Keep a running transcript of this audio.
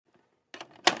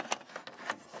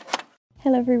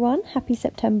Hello everyone, happy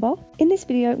September. In this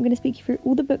video I'm going to speak you through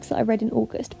all the books that I read in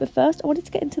August, but first I wanted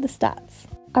to get into the stats.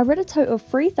 I read a total of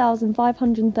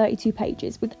 3,532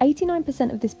 pages, with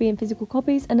 89% of this being physical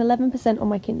copies and 11% on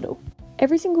my Kindle.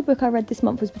 Every single book I read this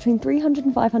month was between 300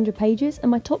 and 500 pages, and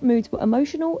my top moods were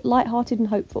emotional, light-hearted and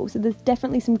hopeful, so there's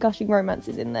definitely some gushing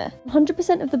romances in there.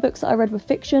 100% of the books that I read were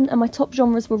fiction, and my top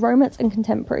genres were romance and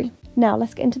contemporary. Now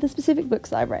let's get into the specific books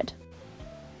that I read.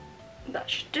 That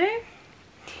should do.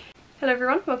 Hello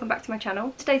everyone, welcome back to my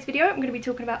channel. Today's video I'm going to be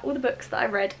talking about all the books that I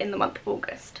read in the month of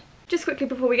August. Just quickly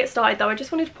before we get started though, I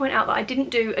just wanted to point out that I didn't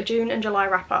do a June and July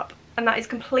wrap up, and that is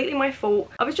completely my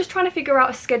fault. I was just trying to figure out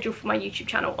a schedule for my YouTube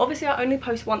channel. Obviously I only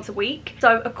post once a week,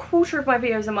 so a quarter of my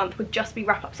videos a month would just be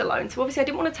wrap-ups alone, so obviously I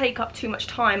didn't want to take up too much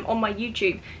time on my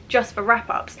YouTube just for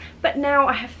wrap-ups, but now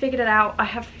I have figured it out. I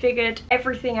have figured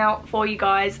everything out for you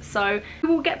guys, so we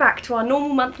will get back to our normal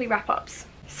monthly wrap-ups.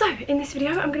 So, in this video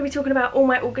I'm going to be talking about all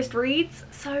my August reads,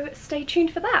 so stay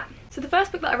tuned for that. So the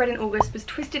first book that I read in August was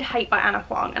Twisted Hate by Anna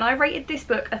Huang, and I rated this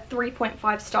book a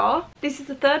 3.5 star. This is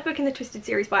the third book in the Twisted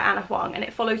series by Anna Huang, and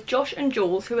it follows Josh and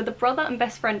Jules, who are the brother and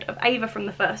best friend of Ava from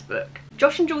the first book.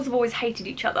 Josh and Jules have always hated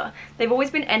each other. They've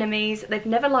always been enemies, they've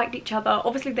never liked each other.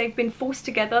 Obviously they've been forced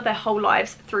together their whole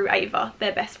lives through Ava,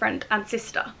 their best friend and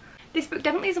sister. This book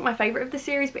definitely isn't my favourite of the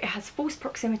series, but it has forced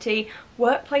proximity,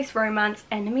 workplace romance,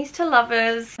 enemies to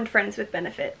lovers, and friends with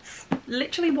benefits.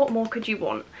 Literally, what more could you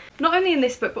want? Not only in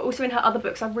this book, but also in her other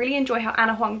books, I really enjoy how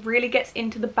Anna Huang really gets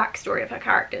into the backstory of her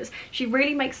characters. She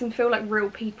really makes them feel like real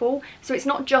people, so it's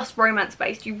not just romance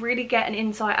based. You really get an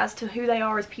insight as to who they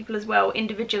are as people as well,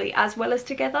 individually as well as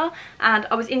together, and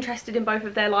I was interested in both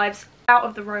of their lives out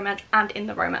of the romance and in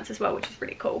the romance as well, which is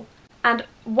really cool. And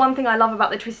one thing I love about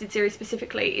the Twisted series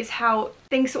specifically is how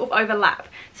things sort of overlap.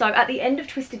 So at the end of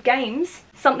Twisted Games,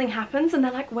 something happens and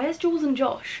they're like, where's Jules and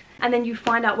Josh? And then you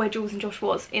find out where Jules and Josh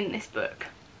was in this book.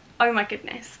 Oh my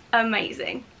goodness,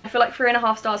 amazing. I feel like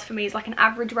 3.5 stars for me is like an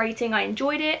average rating. I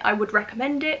enjoyed it, I would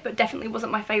recommend it, but definitely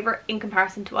wasn't my favourite in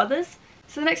comparison to others.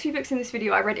 So the next few books in this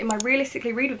video I read in my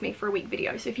Realistically Read With Me for a Week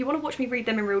video, so if you want to watch me read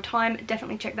them in real time,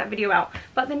 definitely check that video out.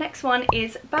 But the next one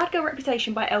is Bad Girl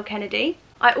Reputation by Elle Kennedy.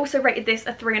 I also rated this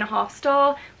a 3.5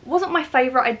 star. Wasn't my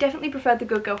favourite, I definitely preferred the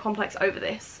Good Girl Complex over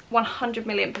this,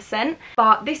 100,000,000%.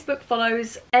 But this book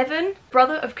follows Evan,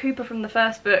 brother of Cooper from the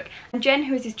first book, and Jen,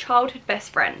 who is his childhood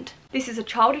best friend. This is a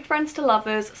childhood friends to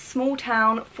lovers, small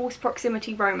town, forced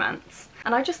proximity romance.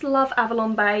 And I just love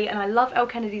Avalon Bay, and I love Elle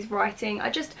Kennedy's writing.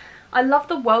 I love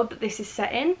the world that this is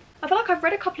set in. I feel like I've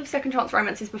read a couple of second chance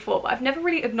romances before, but I've never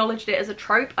really acknowledged it as a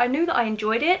trope. I knew that I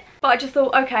enjoyed it, but I just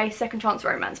thought, okay, second chance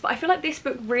romance. But I feel like this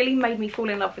book really made me fall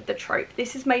in love with the trope.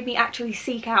 This has made me actually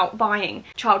seek out buying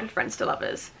childhood friends to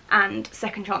lovers and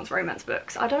second chance romance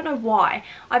books. I don't know why.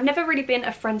 I've never really been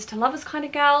a friends to lovers kind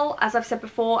of gal. As I've said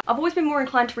before, I've always been more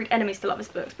inclined to read enemies to lovers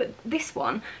books, but this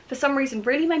one, for some reason,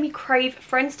 really made me crave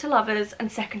friends to lovers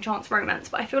and second chance romance.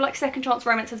 But I feel like second chance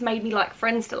romance has made me like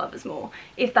friends to lovers more,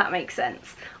 if that makes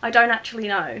sense. I don't actually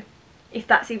know if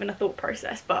that's even a thought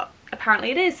process, but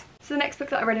apparently it is. So the next book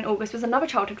that I read in August was another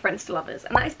childhood friends to lovers,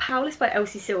 and that is Powerless by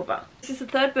Elsie Silver. This is the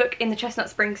third book in the Chestnut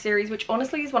Springs series, which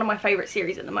honestly is one of my favourite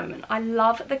series at the moment. I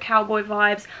love the cowboy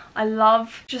vibes, I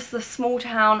love just the small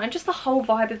town and just the whole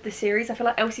vibe of the series. I feel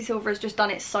like Elsie Silver has just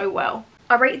done it so well.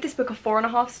 I rated this book a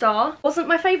 4.5 star. Wasn't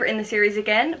my favourite in the series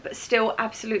again, but still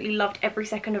absolutely loved every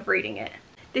second of reading it.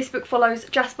 This book follows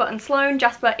Jasper and Sloane.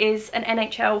 Jasper is an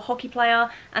NHL hockey player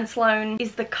and Sloane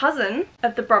is the cousin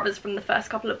of the brothers from the first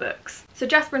couple of books. So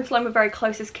Jasper and Sloane were very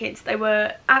close as kids. They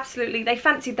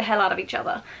fancied the hell out of each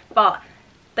other, but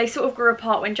they sort of grew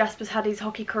apart when Jasper's had his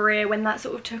hockey career, when that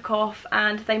sort of took off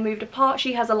and they moved apart.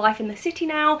 She has a life in the city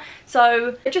now,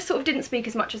 so it just sort of didn't speak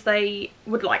as much as they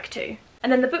would like to.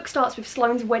 And then the book starts with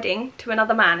Sloane's wedding to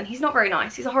another man, and he's not very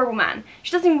nice. He's a horrible man.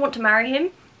 She doesn't even want to marry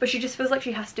him, but she just feels like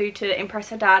she has to impress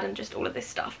her dad and just all of this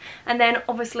stuff. And then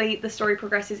obviously the story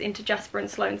progresses into Jasper and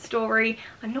Sloane's story.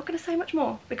 I'm not going to say much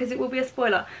more because it will be a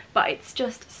spoiler, but it's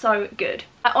just so good.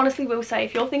 I honestly will say,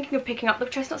 if you're thinking of picking up the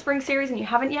Chestnut Springs series and you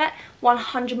haven't yet,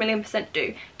 100,000,000%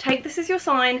 do. Take this as your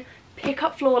sign, pick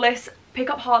up Flawless,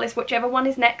 pick up Heartless, whichever one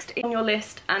is next in your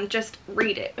list, and just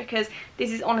read it because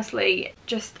this is honestly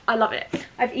just, I love it.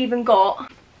 I've even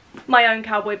got my own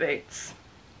cowboy boots.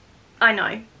 I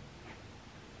know.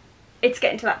 It's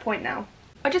getting to that point now.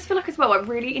 I just feel like as well I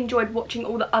really enjoyed watching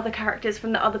all the other characters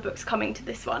from the other books coming to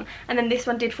this one, and then this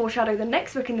one did foreshadow the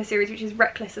next book in the series, which is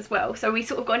Reckless as well, so we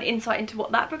sort of got an insight into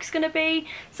what that book's going to be.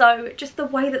 So just the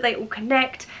way that they all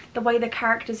connect, the way the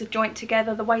characters are joined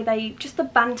together, the way just the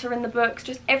banter in the books,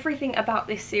 just everything about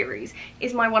this series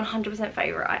is my 100%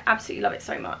 favourite. I absolutely love it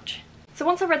so much. So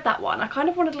once I read that one, I kind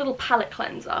of wanted a little palate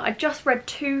cleanser. I just read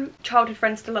 2 childhood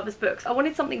friends to lovers books. I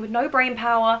wanted something with no brain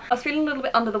power. I was feeling a little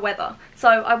bit under the weather. So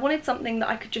I wanted something that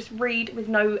I could just read with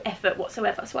no effort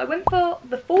whatsoever. So I went for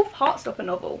the 4th Heartstopper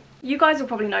novel. You guys will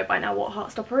probably know by now what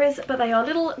Heartstopper is, but they are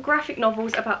little graphic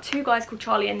novels about 2 guys called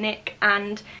Charlie and Nick,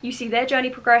 and you see their journey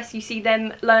progress, you see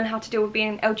them learn how to deal with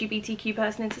being an LGBTQ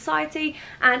person in society,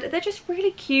 and they're just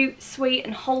really cute, sweet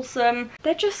and wholesome.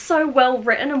 They're just so well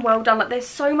written and well done. Like, there's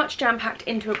so much jam-packed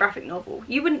into a graphic novel.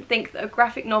 You wouldn't think that a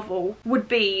graphic novel would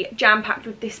be jam-packed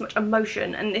with this much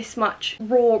emotion and this much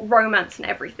raw romance and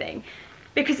everything,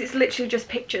 because it's literally just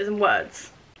pictures and words.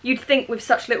 You'd think with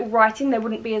such little writing there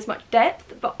wouldn't be as much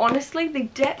depth, but honestly the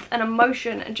depth and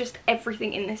emotion and just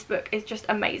everything in this book is just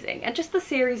amazing, and just the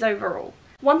series overall.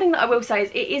 One thing that I will say is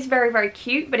it is very, very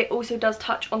cute, but it also does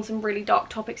touch on some really dark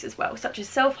topics as well, such as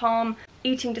self-harm,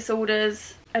 eating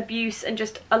disorders, abuse and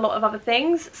just a lot of other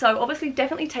things. So obviously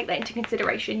definitely take that into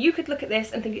consideration. You could look at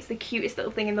this and think it's the cutest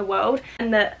little thing in the world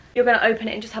and that you're going to open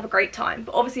it and just have a great time,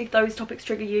 but obviously if those topics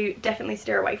trigger you, definitely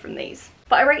steer away from these.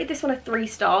 But I rated this one a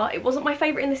 3-star. It wasn't my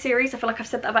favourite in the series. I feel like I've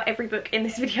said that about every book in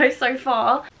this video so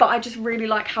far, but I just really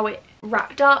like how it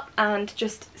wrapped up and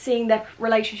just seeing their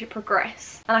relationship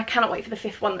progress, and I cannot wait for the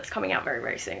 5th one that's coming out very,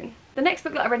 very soon. The next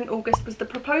book that I read in August was The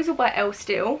Proposal by Elle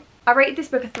Steele. I rated this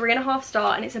book a 3.5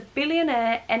 star, and it's a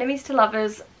billionaire, enemies to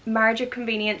lovers, marriage of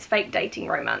convenience, fake dating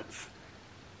romance.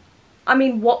 I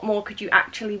mean, what more could you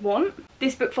actually want?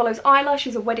 This book follows Isla.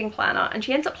 She's a wedding planner, and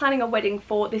she ends up planning a wedding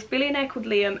for this billionaire called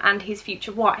Liam and his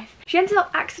future wife. She ends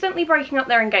up accidentally breaking up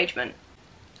their engagement.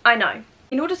 I know.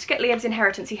 In order to get Liam's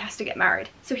inheritance, he has to get married.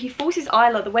 So he forces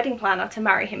Isla, the wedding planner, to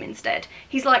marry him instead.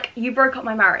 He's like, you broke up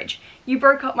my marriage. You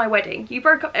broke up my wedding. You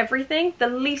broke up everything. The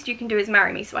least you can do is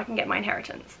marry me so I can get my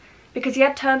inheritance. Because he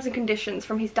had terms and conditions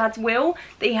from his dad's will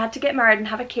that he had to get married and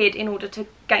have a kid in order to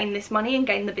gain this money and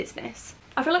gain the business.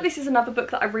 I feel like this is another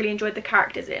book that I really enjoyed the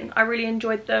characters in. I really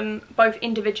enjoyed them both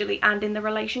individually and in the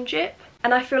relationship.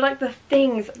 And I feel like the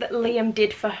things that Liam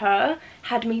did for her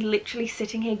had me literally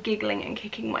sitting here giggling and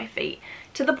kicking my feet.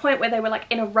 To the point where they were like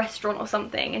in a restaurant or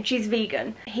something and she's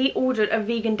vegan. He ordered a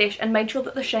vegan dish and made sure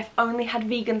that the chef only had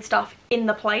vegan stuff in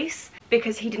the place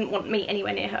because he didn't want meat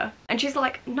anywhere near her. And she's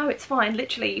like, no, it's fine,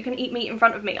 literally, you can eat meat in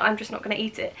front of me, I'm just not going to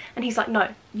eat it. And he's like, no,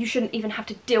 you shouldn't even have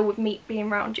to deal with meat being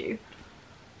around you.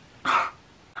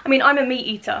 I mean, I'm a meat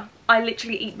eater. I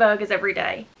literally eat burgers every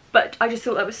day. But I just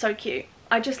thought that was so cute.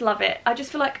 I just love it. I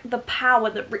just feel like the power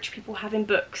that rich people have in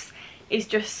books is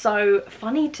just so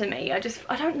funny to me. I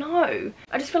don't know.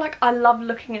 I just feel like I love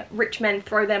looking at rich men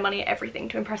throw their money at everything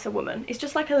to impress a woman. It's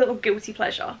just like a little guilty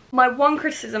pleasure. My one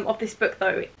criticism of this book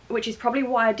though, which is probably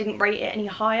why I didn't rate it any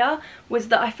higher, was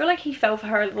that I feel like he fell for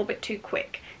her a little bit too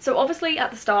quick. So obviously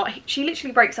at the start, she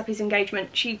literally breaks up his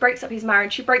engagement, she breaks up his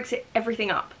marriage, she breaks everything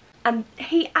up. And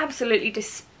he absolutely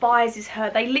despises her.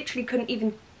 They literally couldn't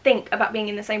even think about being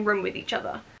in the same room with each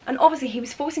other. And obviously he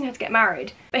was forcing her to get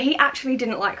married, but he actually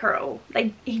didn't like her at all.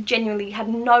 He genuinely had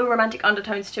no romantic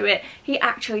undertones to it. He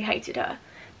actually hated her.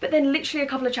 But then literally a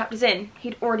couple of chapters in,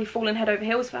 he'd already fallen head over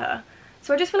heels for her.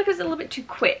 So I just feel like it was a little bit too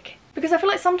quick. Because I feel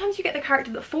like sometimes you get the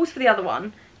character that falls for the other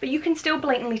one, but you can still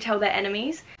blatantly tell they're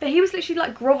enemies. But he was literally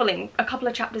like grovelling a couple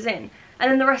of chapters in,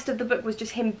 and then the rest of the book was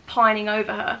just him pining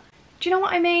over her. Do you know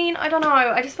what I mean? I don't know.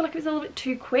 I just feel like it was a little bit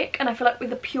too quick, and I feel like with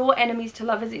the pure enemies to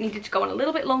lovers, it needed to go on a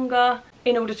little bit longer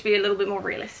in order to be a little bit more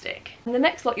realistic. And the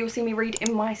next lot you'll see me read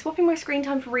in my swapping my screen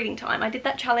time for reading time. I did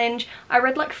that challenge. I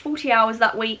read like 40 hours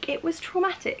that week. It was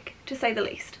traumatic, to say the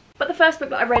least. But the first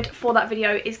book that I read for that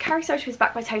video is Carrie Soto is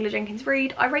Back by Jenkins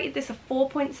Reid. I rated this a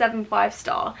 4.75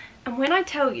 star. And when I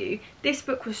tell you, this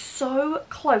book was so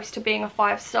close to being a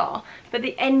 5-star, but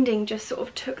the ending just sort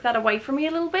of took that away from me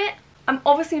a little bit. I'm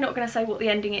obviously not going to say what the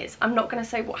ending is. I'm not going to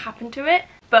say what happened to it,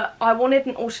 but I wanted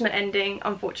an alternate ending,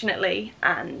 unfortunately,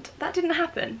 and that didn't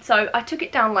happen. So I took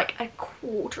it down like a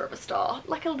 1/4 star,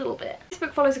 like a little bit. This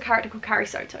book follows a character called Carrie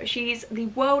Soto. She's the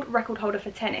world record holder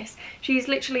for tennis. She's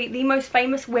literally the most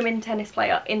famous women tennis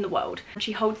player in the world.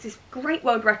 She holds this great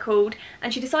world record,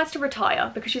 and she decides to retire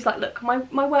because she's like, look,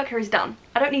 my work here is done.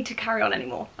 I don't need to carry on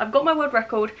anymore. I've got my world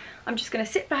record. I'm just going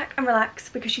to sit back and relax,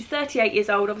 because she's 38 years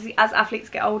old. Obviously, as athletes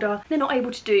get older, they're not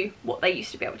able to do what they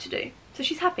used to be able to do. So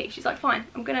she's happy. She's like, fine,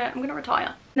 I'm gonna retire.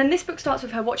 And then this book starts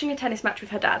with her watching a tennis match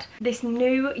with her dad. This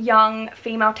new young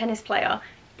female tennis player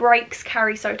breaks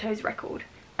Carrie Soto's record,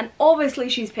 and obviously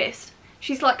she's pissed.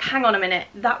 She's like, hang on a minute,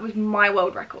 that was my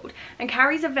world record. And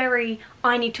Carrie's a very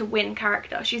I need to win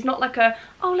character. She's not like a,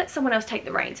 oh, let someone else take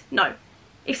the reins. No.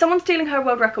 If someone's stealing her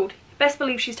world record, best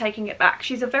believe she's taking it back.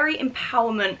 She's a very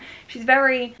empowerment, she's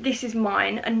very this is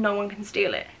mine and no one can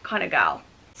steal it kind of gal.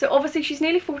 So obviously she's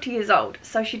nearly 40 years old,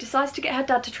 so she decides to get her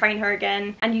dad to train her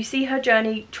again, and you see her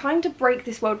journey trying to break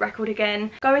this world record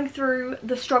again, going through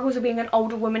the struggles of being an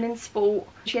older woman in sport.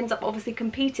 She ends up obviously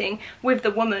competing with the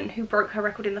woman who broke her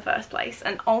record in the first place,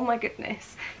 and oh my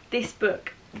goodness, this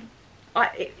book,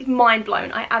 mind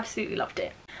blown. I absolutely loved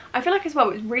it. I feel like as well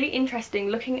it was really interesting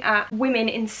looking at women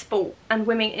in sport and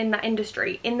women in that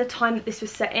industry in the time that this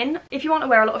was set in. If you aren't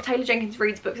aware, a lot of Taylor Jenkins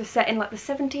Reid's books are set in like the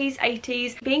 70s,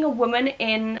 80s. Being a woman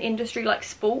in industry like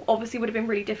sport obviously would have been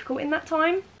really difficult in that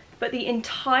time. But the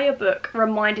entire book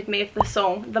reminded me of the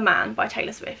song The Man by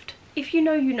Taylor Swift. If you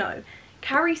know, you know.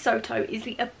 Carrie Soto is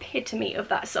the epitome of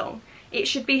that song. It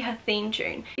should be her theme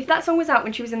tune. If that song was out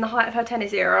when she was in the height of her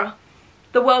tennis era,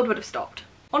 the world would have stopped.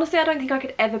 Honestly, I don't think I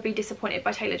could ever be disappointed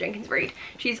by Taylor Jenkins Reid.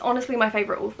 She's honestly my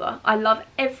favourite author. I love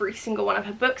every single one of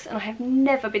her books and I have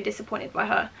never been disappointed by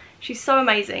her. She's so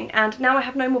amazing, and now I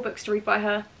have no more books to read by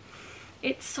her.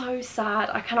 It's so sad.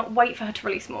 I cannot wait for her to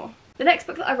release more. The next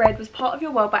book that I read was Part of Your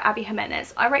World by Abby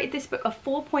Jimenez. I rated this book a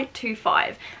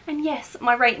 4.25, and yes,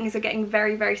 my ratings are getting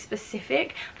very, very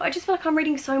specific, but I just feel like I'm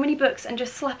reading so many books and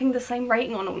just slapping the same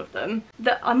rating on all of them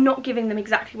that I'm not giving them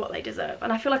exactly what they deserve,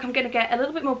 and I feel like I'm going to get a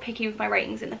little bit more picky with my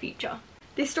ratings in the future.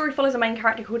 This story follows a main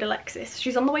character called Alexis.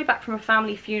 She's on the way back from a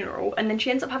family funeral and then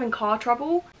she ends up having car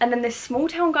trouble, and then this small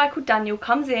town guy called Daniel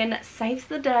comes in, saves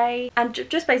the day, and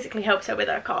just basically helps her with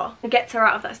her car and gets her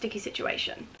out of that sticky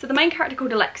situation. So the main character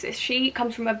called Alexis, she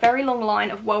comes from a very long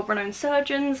line of well-renowned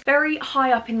surgeons, very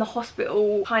high up in the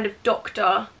hospital kind of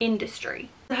doctor industry.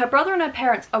 Her brother and her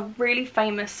parents are really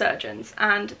famous surgeons,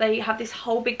 and they have this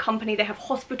whole big company. They have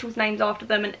hospitals named after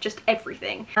them and just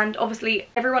everything. And obviously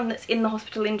everyone that's in the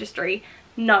hospital industry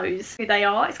knows who they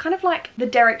are. It's kind of like the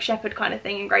Derek Shepherd kind of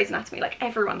thing in Grey's Anatomy, like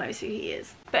everyone knows who he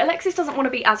is. But Alexis doesn't want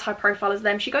to be as high profile as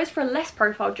them. She goes for a less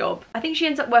profile job. I think she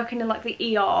ends up working in like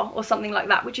the ER or something like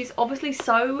that, which is obviously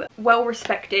so well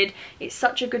respected. It's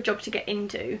such a good job to get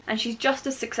into, and she's just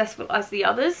as successful as the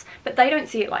others, but they don't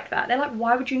see it like that. They're like,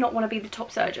 why would you not want to be the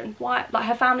top surgeon? Why? Like,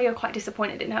 her family are quite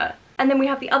disappointed in her. And then we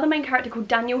have the other main character called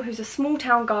Daniel, who's a small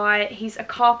town guy. He's a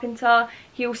carpenter.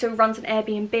 He also runs an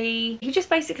Airbnb. He just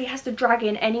basically has to drag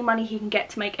in any money he can get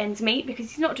to make ends meet because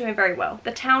he's not doing very well.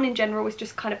 The town in general is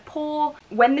just kind of poor.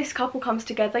 When this couple comes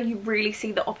together, you really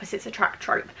see the opposites attract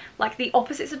trope. Like, the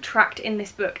opposites attract in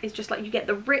this book is just like you get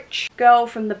the rich girl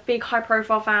from the big high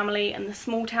profile family and the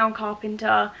small town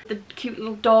carpenter, the cute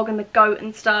little dog and the goat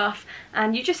and stuff,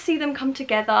 and you just see them come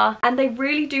together, and they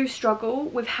really do struggle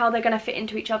with how they're going to fit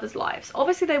into each other's lives.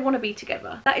 Obviously they want to be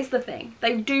together. That is the thing.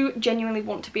 They do genuinely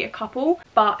want to be a couple,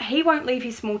 but he won't leave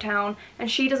his small town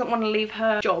and she doesn't want to leave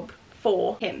her job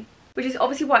for him. Which is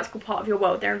obviously why it's called Part of Your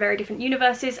World. They're in very different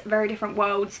universes, very different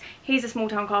worlds. He's a small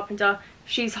town carpenter,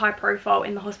 she's high profile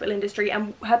in the hospital industry,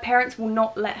 and her parents will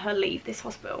not let her leave this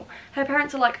hospital. Her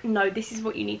parents are like, no, this is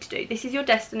what you need to do. This is your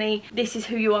destiny. This is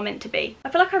who you are meant to be. I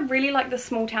feel like I really like the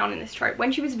small town in this trope.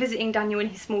 When she was visiting Daniel in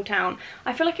his small town,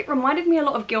 I feel like it reminded me a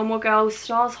lot of Gilmore Girls,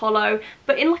 Stars Hollow,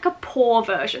 but in like a poor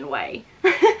version way.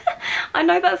 I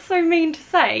know that's so mean to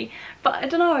say, but I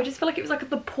don't know, I just feel like it was like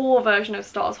the poor version of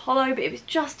Stars Hollow, but it was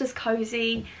just as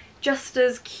cozy, just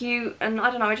as cute, and I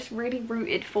don't know, I just really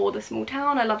rooted for the small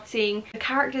town. I loved seeing the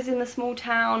characters in the small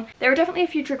town. There are definitely a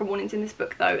few trigger warnings in this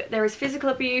book though. There is physical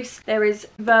abuse, there is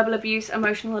verbal abuse,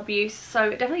 emotional abuse,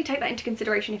 so definitely take that into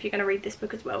consideration if you're going to read this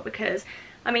book as well, because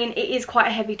I mean, it is quite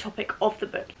a heavy topic of the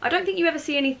book. I don't think you ever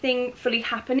see anything fully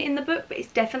happen in the book, but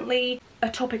it's definitely a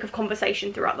topic of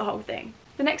conversation throughout the whole thing.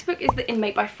 The next book is The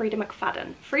Inmate by Freida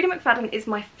McFadden. Freida McFadden is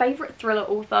my favourite thriller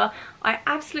author. I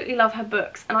absolutely love her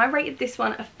books, and I rated this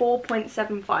one a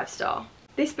 4.75 star.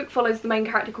 This book follows the main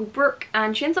character called Brooke,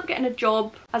 and she ends up getting a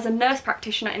job as a nurse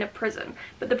practitioner in a prison.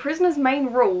 But the prisoner's main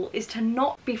rule is to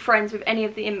not be friends with any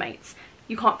of the inmates.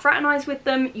 You can't fraternise with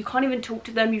them, you can't even talk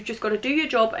to them, you've just got to do your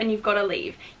job and you've got to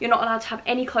leave. You're not allowed to have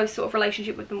any close sort of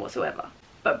relationship with them whatsoever.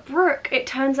 But Brooke, it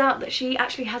turns out that she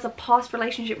actually has a past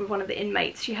relationship with one of the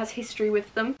inmates. She has history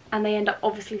with them, and they end up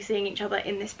obviously seeing each other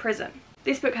in this prison.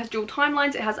 This book has dual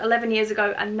timelines. It has 11 years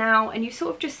ago and now, and you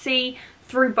sort of just see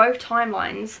through both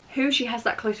timelines who she has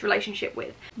that close relationship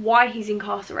with, why he's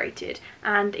incarcerated,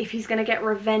 and if he's going to get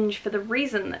revenge for the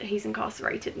reason that he's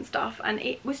incarcerated and stuff, and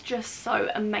it was just so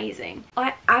amazing.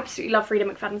 I absolutely love Freida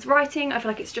McFadden's writing. I feel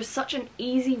like it's just such an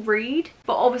easy read,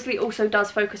 but obviously it also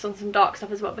does focus on some dark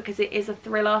stuff as well because it is a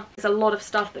thriller. There's a lot of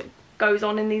stuff that goes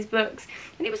on in these books,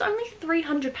 and it was only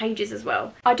 300 pages as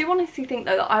well. I do honestly think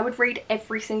though that I would read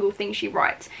every single thing she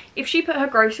writes. If she put her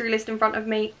grocery list in front of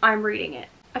me, I'm reading it.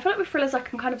 I feel like with thrillers I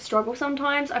can kind of struggle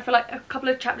sometimes. I feel like a couple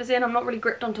of chapters in I'm not really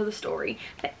gripped onto the story.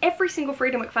 But every single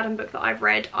Freida McFadden book that I've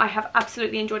read I have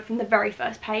absolutely enjoyed from the very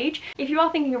first page. If you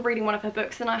are thinking of reading one of her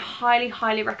books, then I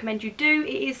highly recommend you do.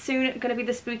 It is soon going to be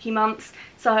the spooky months,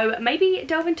 so maybe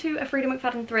delve into a Freida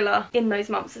McFadden thriller in those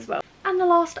months as well. And the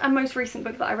last and most recent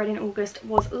book that I read in August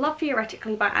was Love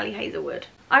Theoretically by Elle Hazelwood.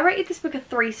 I rated this book a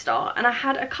 3-star and I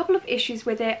had a couple of issues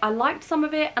with it. I liked some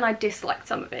of it and I disliked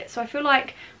some of it, so I feel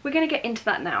like we're going to get into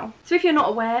that now. So if you're not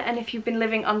aware, and if you've been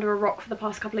living under a rock for the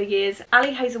past couple of years,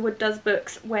 Elle Hazelwood does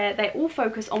books where they all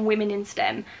focus on women in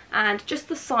STEM and just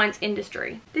the science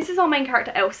industry. This is our main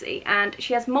character Elsie, and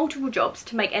she has multiple jobs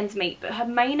to make ends meet, but her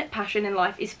main passion in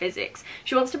life is physics.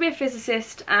 She wants to be a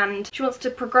physicist and she wants to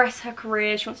progress her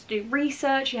career, she wants to do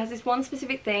research, she has this one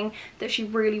specific thing that she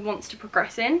really wants to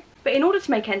progress in. But in order to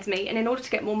make ends meet and in order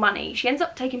to get more money, she ends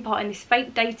up taking part in this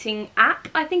fake dating app,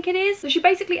 I think it is. So she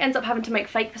basically ends up having to make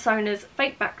fake personas,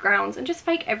 fake backgrounds, and just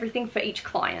fake everything for each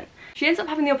client. She ends up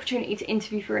having the opportunity to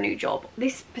interview for a new job.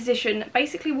 This position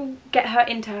basically will get her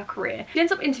into her career. She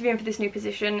ends up interviewing for this new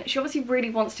position. She obviously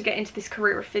really wants to get into this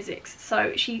career of physics,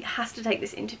 so she has to take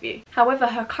this interview. However,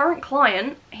 her current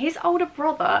client, his older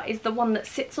brother, is the one that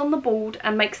sits on the board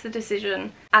and makes the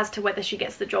decision as to whether she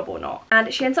gets the job or not.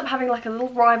 And she ends up having like a little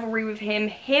rivalry with him.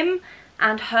 Him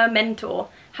and her mentor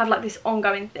have like this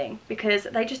ongoing thing because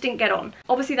they just didn't get on.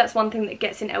 Obviously that's one thing that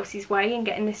gets in Elsie's way in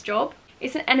getting this job.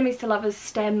 It's an enemies to lovers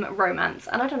STEM romance,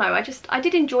 and I don't know, I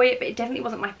did enjoy it, but it definitely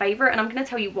wasn't my favourite, and I'm going to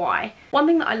tell you why. One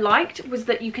thing that I liked was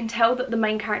that you can tell that the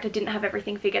main character didn't have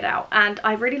everything figured out, and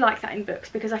I really like that in books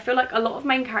because I feel like a lot of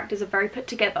main characters are very put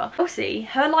together. Elsie,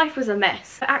 her life was a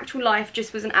mess. Her actual life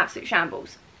just was an absolute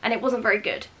shambles, and it wasn't very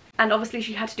good. And obviously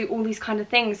she had to do all these kind of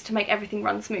things to make everything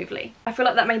run smoothly. I feel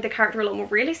like that made the character a lot more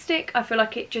realistic. I feel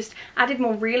like it just added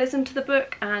more realism to the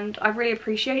book, and I really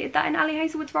appreciated that in Elle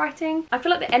Hazelwood's writing. I feel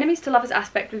like the enemies to lovers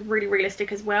aspect was really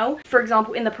realistic as well. For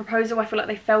example, in the proposal I feel like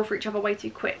they fell for each other way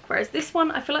too quick, whereas this one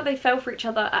I feel like they fell for each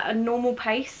other at a normal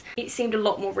pace. It seemed a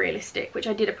lot more realistic, which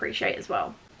I did appreciate as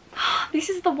well. This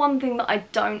is the one thing that I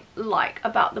don't like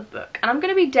about the book, and I'm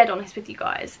going to be dead honest with you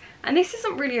guys, and this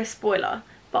isn't really a spoiler,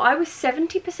 but I was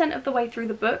 70% of the way through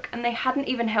the book and they hadn't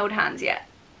even held hands yet.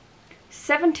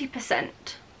 70%.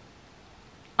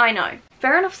 I know.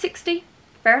 Fair enough 60,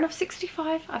 fair enough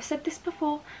 65, I've said this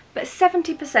before, but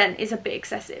 70% is a bit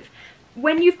excessive.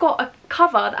 When you've got a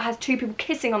cover that has two people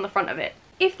kissing on the front of it.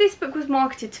 If this book was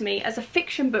marketed to me as a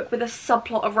fiction book with a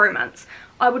subplot of romance,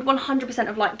 I would 100%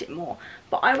 have liked it more.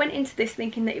 But I went into this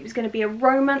thinking that it was going to be a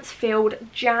romance-filled,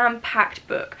 jam-packed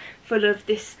book full of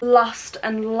this lust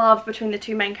and love between the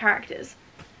two main characters.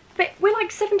 But we're like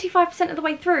 75% of the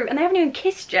way through and they haven't even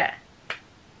kissed yet.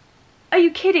 Are you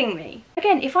kidding me?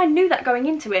 Again, if I knew that going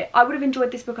into it, I would have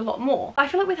enjoyed this book a lot more. I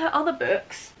feel like with her other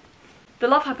books, The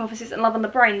Love Hypothesis and Love on the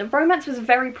Brain, the romance was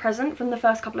very present from the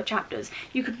first couple of chapters.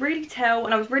 You could really tell,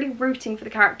 and I was really rooting for the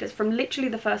characters from literally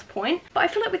the first point. But I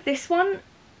feel like with this one,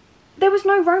 there was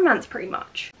no romance pretty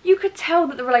much. You could tell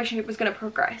that the relationship was going to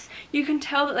progress. You can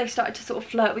tell that they started to sort of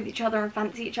flirt with each other and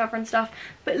fancy each other and stuff,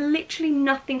 but literally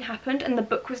nothing happened and the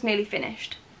book was nearly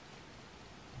finished.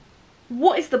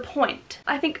 What is the point?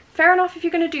 I think fair enough if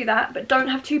you're going to do that, but don't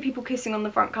have two people kissing on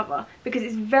the front cover because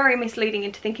it's very misleading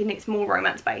into thinking it's more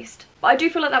romance based. But I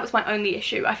do feel like that was my only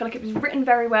issue. I feel like it was written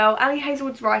very well. Elle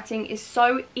Hazelwood's writing is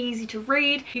so easy to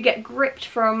read. You get gripped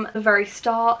from the very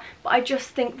start, but I just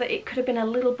think that it could have been a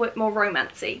little bit more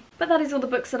romancy. But that is all the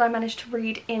books that I managed to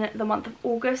read in the month of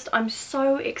August. I'm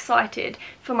so excited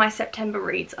for my September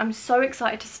reads. I'm so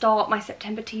excited to start my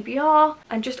September TBR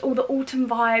and just all the autumn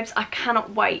vibes. I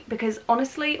cannot wait because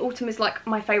honestly, autumn is like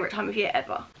my favourite time of year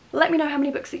ever. Let me know how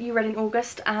many books that you read in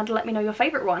August and let me know your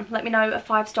favourite one. Let me know a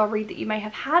 5-star read that you may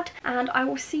have had, and I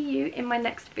will see you in my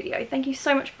next video. Thank you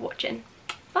so much for watching.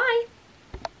 Bye!